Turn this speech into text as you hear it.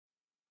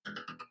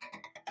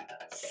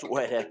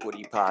Sweat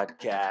Equity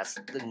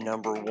Podcast, the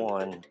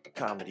 #1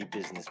 comedy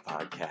business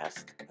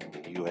podcast in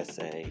the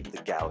USA,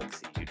 the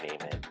galaxy, you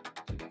name it.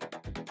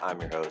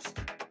 I'm your host,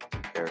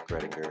 Eric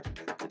Redinger,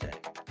 for today.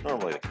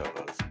 Normally the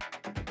co-host.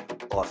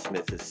 Boss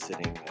Smith is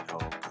sitting at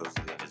home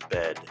cozily in his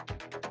bed.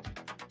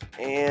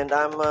 And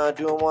I'm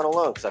doing one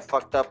alone because I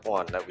fucked up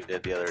one that we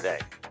did the other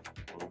day.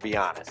 And be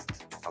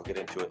honest, I'll get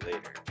into it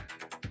later.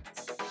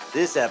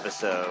 This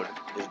episode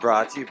is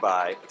brought to you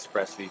by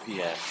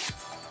ExpressVPN.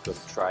 Go to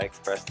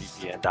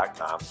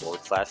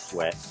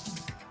tryexpressvpn.com/sweat.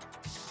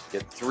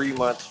 Get 3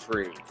 months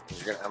free.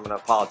 I'm going to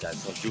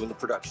apologize. So I'm doing the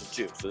production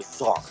too. So this is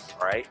hard,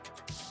 all right?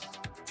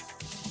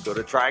 Go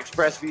to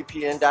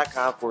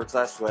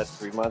tryexpressvpn.com/sweat.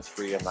 3 months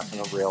free. I'm not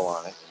going to rail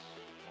on it.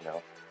 You know,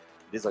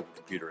 it is like a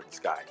computer in the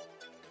sky.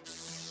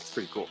 It's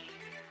pretty cool.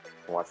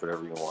 You can watch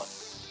whatever you want.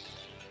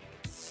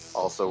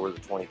 Also, we're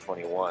the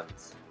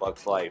 2021's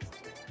Bugs Life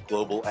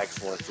Global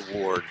Excellence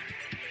Award.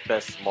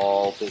 Best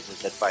small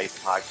business advice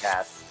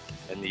podcast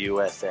in the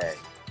USA.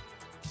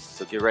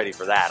 So get ready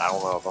for that. I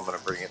don't know if I'm going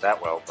to bring it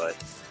that well, but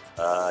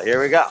here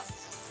we go.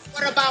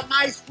 What about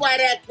my sweat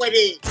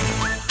equity?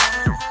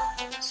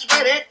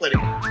 Sweat equity.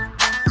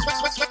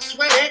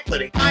 Sweat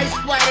equity. My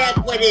sweat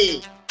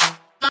equity.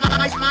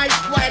 My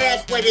sweat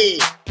equity.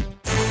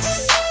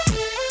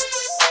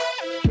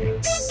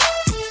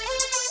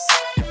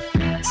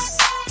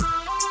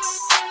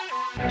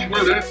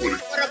 Sweat equity.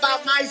 What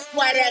about my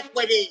sweat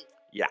equity?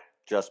 Yeah,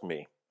 just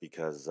me,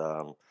 because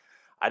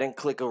I didn't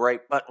click a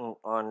right button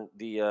on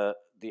the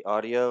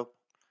audio.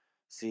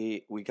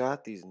 See, we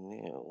got these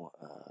new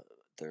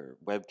they're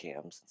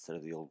webcams instead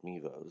of the old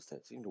Mevos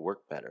that seem to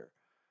work better,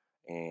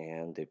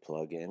 and they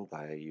plug in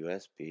via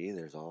USB.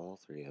 There's all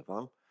three of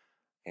them,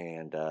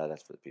 and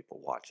that's for the people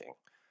watching.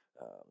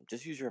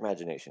 Just use your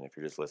imagination if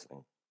you're just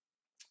listening.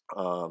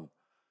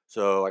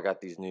 So I got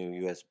these new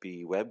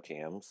USB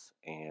webcams,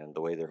 and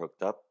the way they're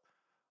hooked up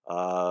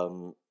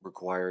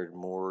required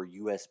more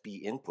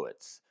USB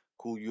inputs.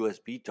 Cool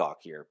USB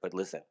talk here, but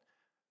listen,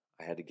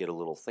 I had to get a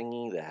little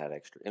thingy that had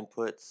extra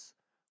inputs,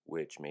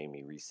 which made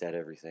me reset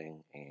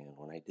everything. And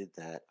when I did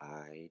that,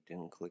 I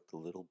didn't click the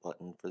little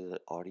button for the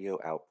audio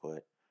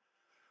output.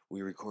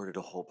 We recorded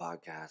a whole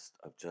podcast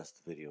of just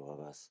the video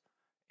of us,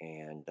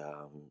 and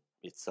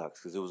it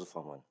sucks because it was a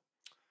fun one.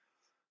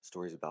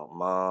 Stories about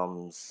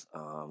moms,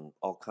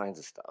 all kinds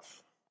of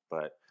stuff.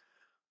 But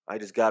I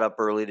just got up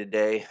early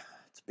today.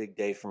 It's a big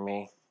day for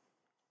me.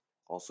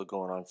 Also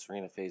going on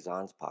Serena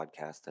Faison's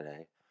podcast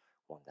today,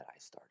 one that I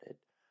started.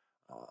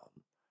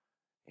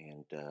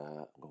 And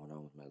going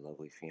on with my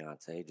lovely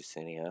fiance,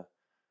 Jacinia.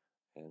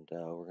 And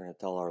we're going to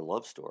tell our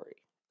love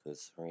story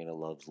because Serena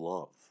loves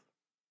love.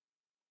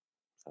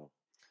 So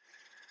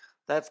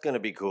that's going to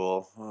be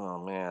cool. Oh,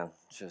 man,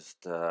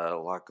 just a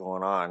lot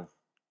going on.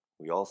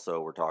 We also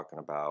were talking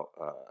about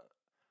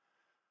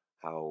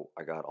how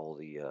I got all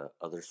the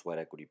other Sweat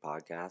Equity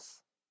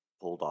podcasts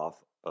pulled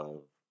off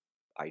of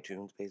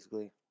iTunes,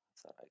 basically.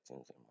 It's not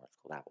iTunes anymore. It's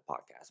called Apple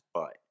Podcasts.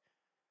 But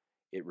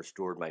it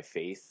restored my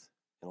faith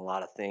in a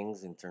lot of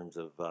things in terms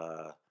of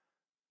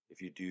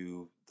if you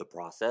do the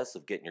process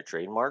of getting your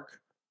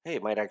trademark, hey,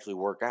 it might actually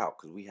work out.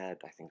 Because we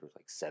had, I think there was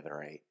like 7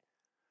 or 8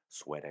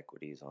 Sweat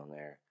Equities on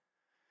there.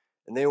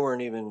 And they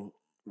weren't even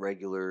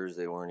regulars.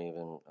 They weren't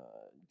even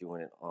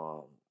doing it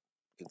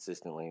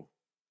consistently.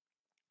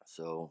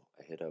 So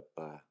I hit up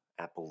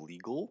Apple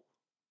Legal.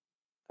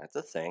 That's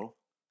a thing.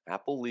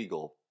 Apple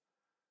Legal.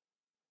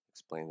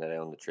 Explained that I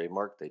own the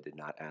trademark. They did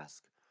not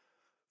ask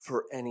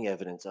for any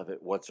evidence of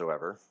it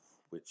whatsoever,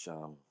 which,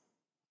 I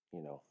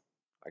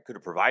could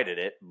have provided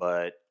it,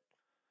 but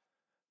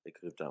they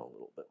could have done a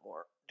little bit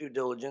more due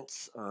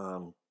diligence.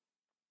 And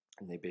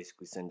they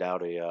basically send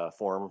out a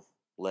form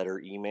letter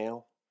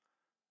email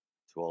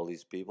to all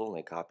these people, and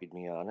they copied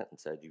me on it and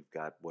said, you've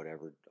got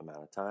whatever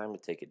amount of time to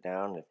take it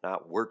down. And if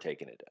not, we're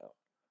taking it down.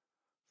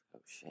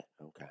 Oh, shit.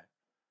 Okay.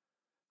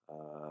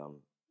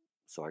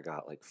 So I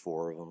got like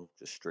 4 of them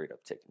just straight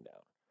up taken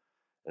down.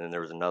 And then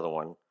there was another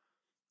one,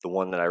 the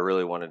one that I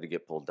really wanted to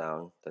get pulled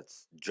down,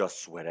 that's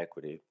just Sweat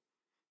Equity.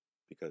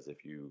 Because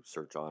if you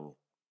search on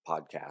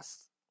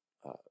podcasts,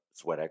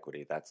 Sweat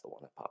Equity, that's the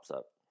one that pops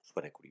up.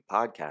 Sweat Equity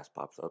Podcast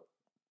pops up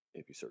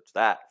if you search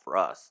that for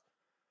us.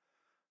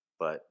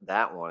 But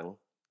that one,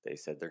 they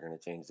said they're going to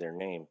change their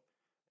name.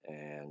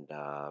 And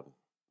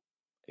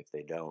if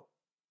they don't,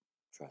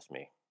 trust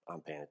me,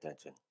 I'm paying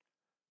attention.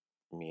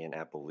 Me and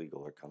Apple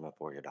Legal are coming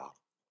for you, dog.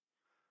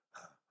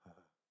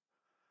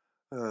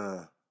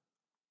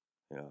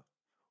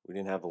 We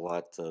didn't have a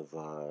lot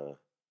of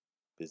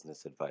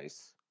business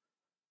advice.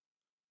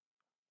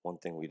 One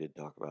thing we did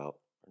talk about,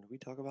 or did we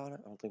talk about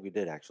it? I don't think we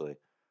did actually.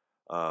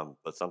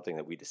 But something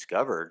that we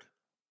discovered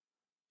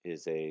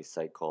is a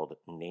site called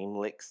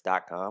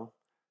Namelix.com,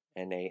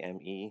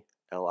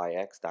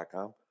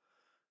 Namelix.com.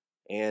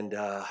 And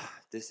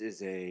this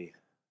is a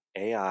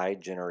AI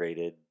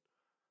generated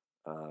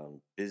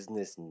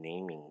business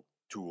naming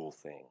tool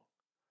thing.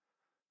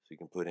 So you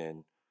can put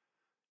in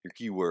your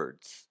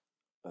keywords,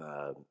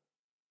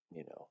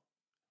 if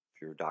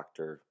you're a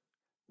doctor,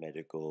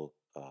 medical,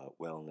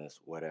 wellness,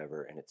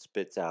 whatever, and it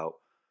spits out,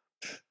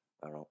 I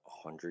don't know,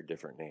 100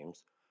 different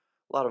names.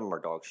 A lot of them are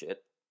dog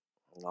shit.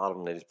 A lot of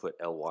them they just put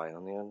ly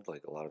on the end,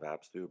 like a lot of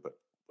apps do. But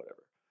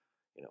whatever,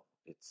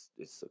 it's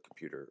a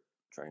computer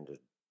trying to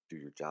do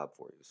your job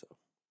for you, so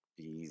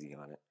be easy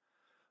on it.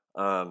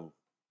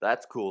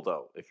 That's cool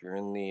though. If you're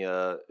in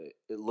the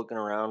looking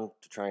around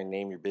to try and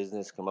name your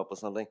business, come up with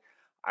something,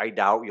 I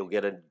doubt you'll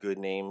get a good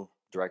name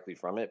directly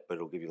from it, but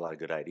it'll give you a lot of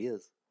good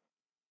ideas.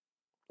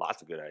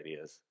 Lots of good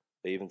ideas.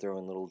 They even throw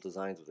in little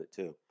designs with it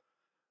too.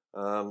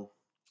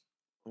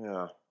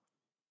 Yeah.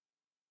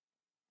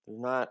 There's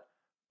not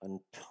a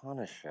ton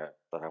of shit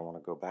that I want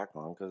to go back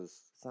on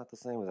because it's not the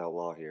same with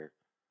Outlaw here.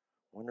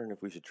 Wondering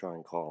if we should try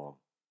and call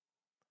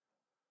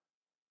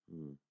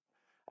him.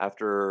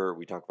 After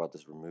we talk about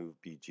this Remove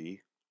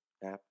BG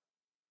app,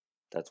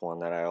 that's one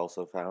that I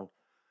also found.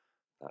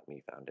 Not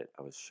me found it.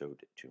 I was showed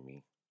it to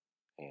me.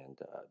 And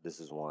this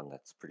is one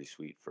that's pretty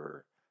sweet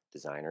for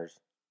designers.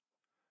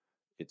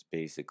 It's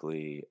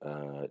basically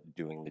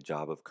doing the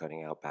job of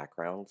cutting out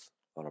backgrounds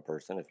on a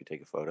person if you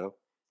take a photo.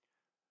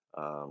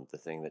 The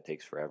thing that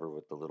takes forever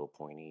with the little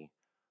pointy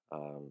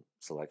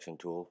selection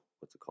tool.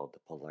 What's it called? The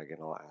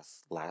polygonal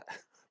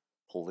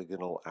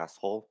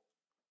asshole?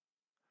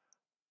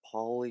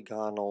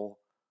 Polygonal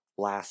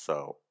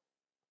lasso.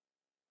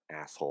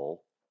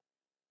 Asshole.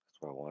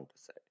 That's what I wanted to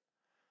say.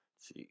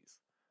 Jeez.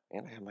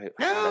 And I don't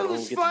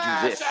even get to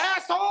do this.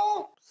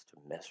 Asshole! It's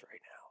a mess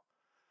right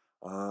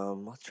now.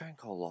 Let's try and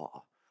call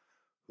Law,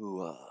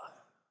 who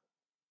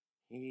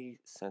he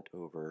sent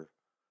over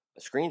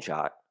a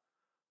screenshot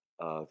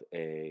of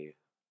a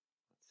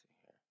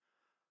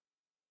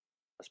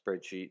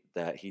spreadsheet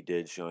that he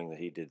did showing that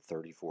he did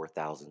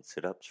 34,000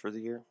 sit-ups for the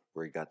year.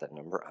 Where he got that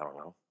number, I don't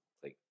know.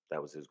 Like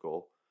that was his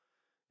goal,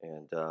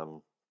 and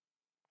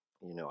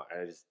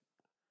I just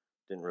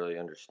didn't really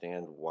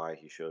understand why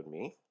he showed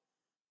me.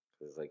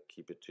 Because like,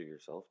 keep it to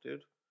yourself, dude.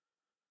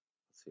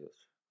 Let's see.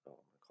 I'm gonna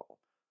call him.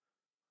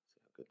 See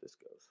how good this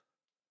goes.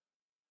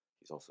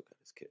 He's also got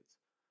his kids,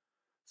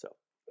 so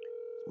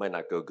it might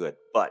not go good,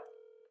 but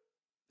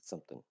it's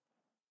something.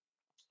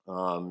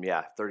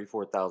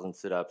 34,000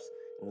 sit-ups.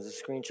 And there's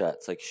a screenshot.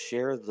 It's like,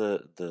 share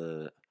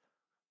the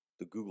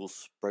Google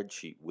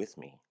spreadsheet with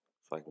me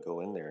so I can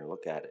go in there and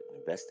look at it and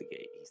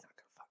investigate. He's not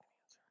gonna fucking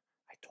answer.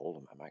 I told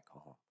him I might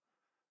call him,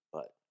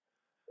 but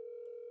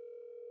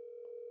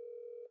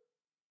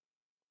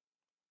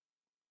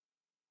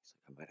he's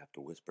like, I might have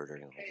to whisper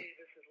during the whole thing. Hey,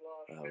 this is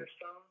Law from your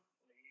phone.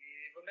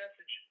 Leave a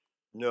message.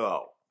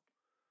 No.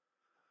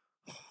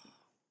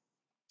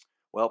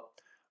 Well,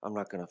 I'm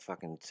not gonna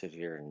fucking sit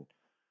here and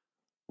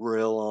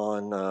rill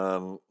on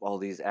all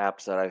these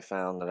apps that I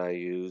found that I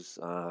use.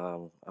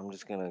 I'm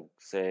just gonna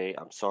say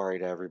I'm sorry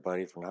to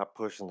everybody for not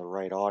pushing the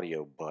right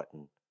audio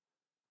button.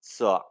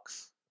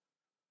 Sucks.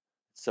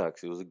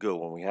 It was a good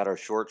one. We had our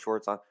shorts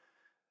on.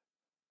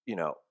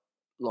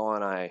 Law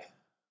and I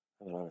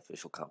have an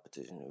unofficial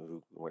competition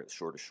who wear the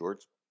shortest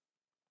shorts.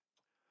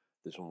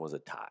 This one was a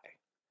tie,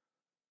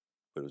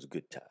 but it was a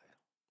good tie.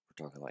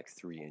 We're talking like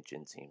 3-inch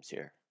inseams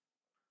here.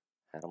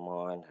 Had them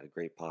on, had a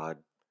great pod.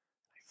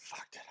 I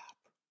fucked it up.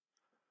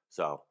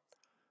 So,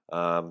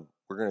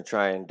 we're going to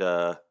try and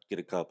get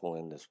a couple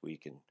in this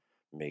week and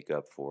make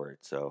up for it.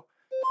 So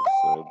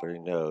everybody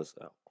knows.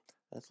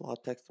 That's Law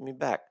texting me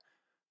back.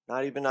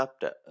 Not even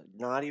up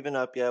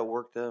yet.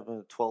 Worked up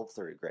at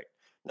 12:30. Great.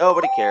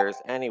 Nobody cares.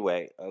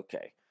 Anyway,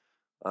 okay.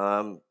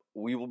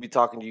 We will be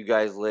talking to you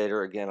guys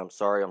later. Again, I'm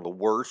sorry. I'm the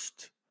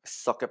worst. I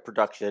suck at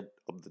production.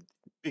 I'm the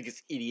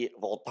biggest idiot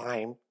of all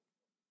time.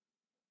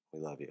 We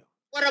love you.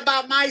 What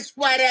about my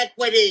sweat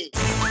equity?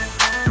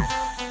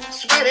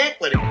 Sweat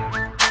equity.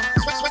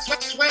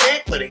 Sweat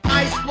equity.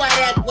 My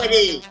sweat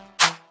equity.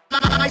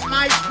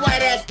 My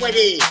sweat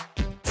equity.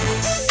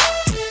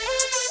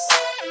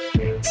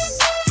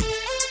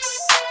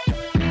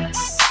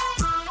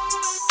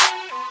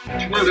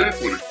 Sweat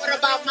equity. What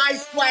about my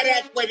sweat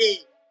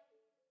equity?